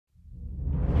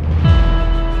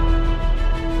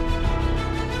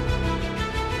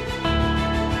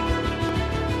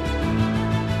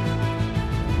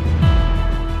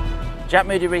Jack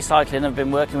Moody Recycling have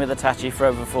been working with Hitachi for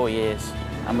over 4 years,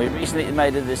 and we recently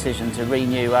made a decision to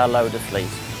renew our loader fleet.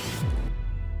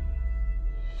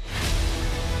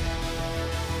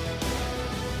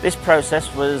 This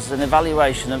process was an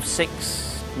evaluation of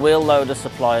 6 wheel loader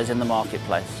suppliers in the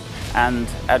marketplace, and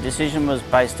our decision was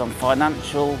based on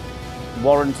financial,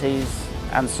 warranties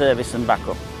and service and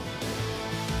backup.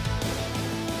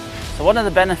 So one of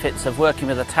the benefits of working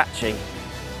with Hitachi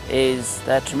is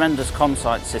their tremendous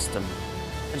ConSite system.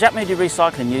 Jack Moody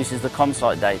Recycling uses the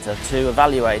ConSite data to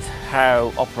evaluate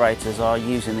how operators are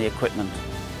using the equipment.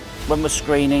 When we're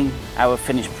screening our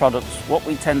finished products, what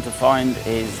we tend to find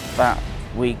is that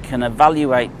we can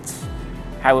evaluate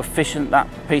how efficient that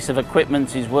piece of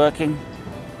equipment is working.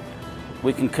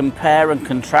 We can compare and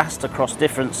contrast across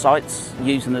different sites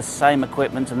using the same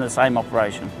equipment and the same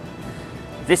operation.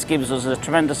 This gives us a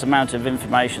tremendous amount of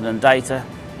information and data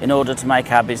in order to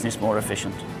make our business more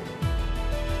efficient.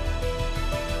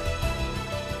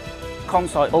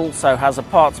 ConSite also has a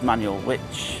parts manual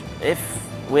which, if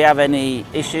we have any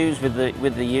issues with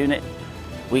the unit,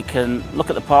 we can look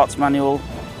at the parts manual,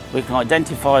 we can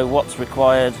identify what's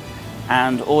required,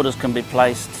 and orders can be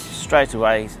placed straight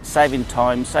away, saving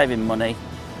time, saving money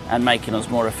and making us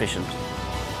more efficient.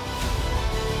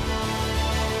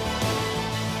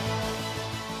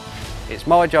 It's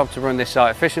my job to run this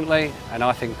site efficiently, and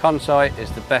I think ConSite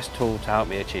is the best tool to help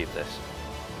me achieve this.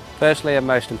 Firstly and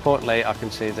most importantly, I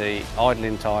can see the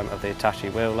idling time of the Hitachi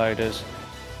Wheel Loaders,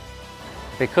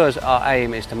 because our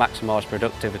aim is to maximise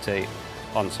productivity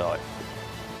on site.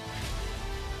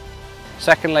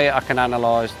 Secondly, I can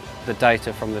analyse the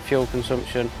data from the fuel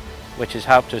consumption, which has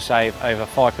helped us save over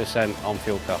 5% on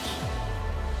fuel costs.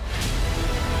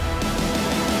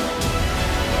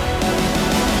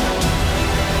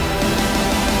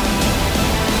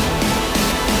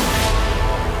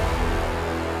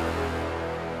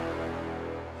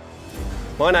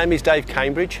 My name is Dave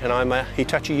Cambridge and I'm a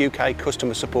Hitachi UK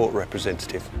Customer Support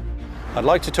Representative. I'd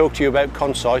like to talk to you about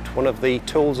ConSite, one of the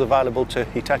tools available to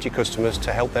Hitachi customers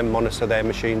to help them monitor their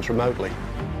machines remotely.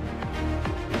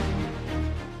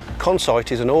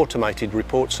 ConSite is an automated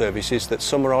report service that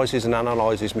summarises and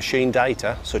analyses machine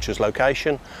data such as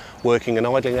location, working and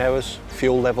idling hours,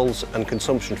 fuel levels and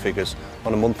consumption figures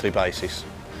on a monthly basis.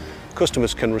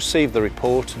 Customers can receive the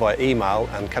report via email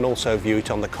and can also view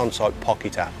it on the ConSite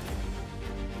Pocket app.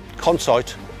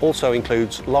 ConSite also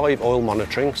includes live oil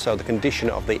monitoring, so the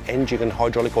condition of the engine and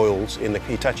hydraulic oils in the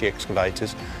Hitachi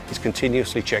excavators is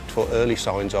continuously checked for early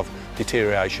signs of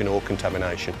deterioration or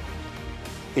contamination.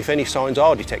 If any signs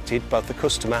are detected, both the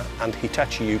customer and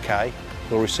Hitachi UK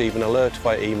will receive an alert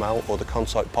via email or the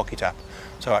ConSite Pocket app,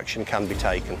 so action can be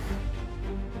taken.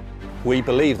 We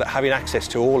believe that having access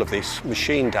to all of this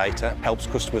machine data helps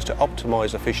customers to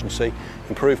optimise efficiency,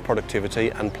 improve productivity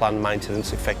and plan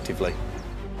maintenance effectively.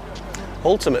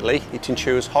 Ultimately, it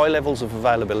ensures high levels of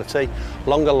availability,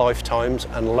 longer lifetimes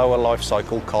and lower life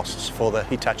cycle costs for the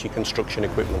Hitachi construction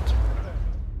equipment.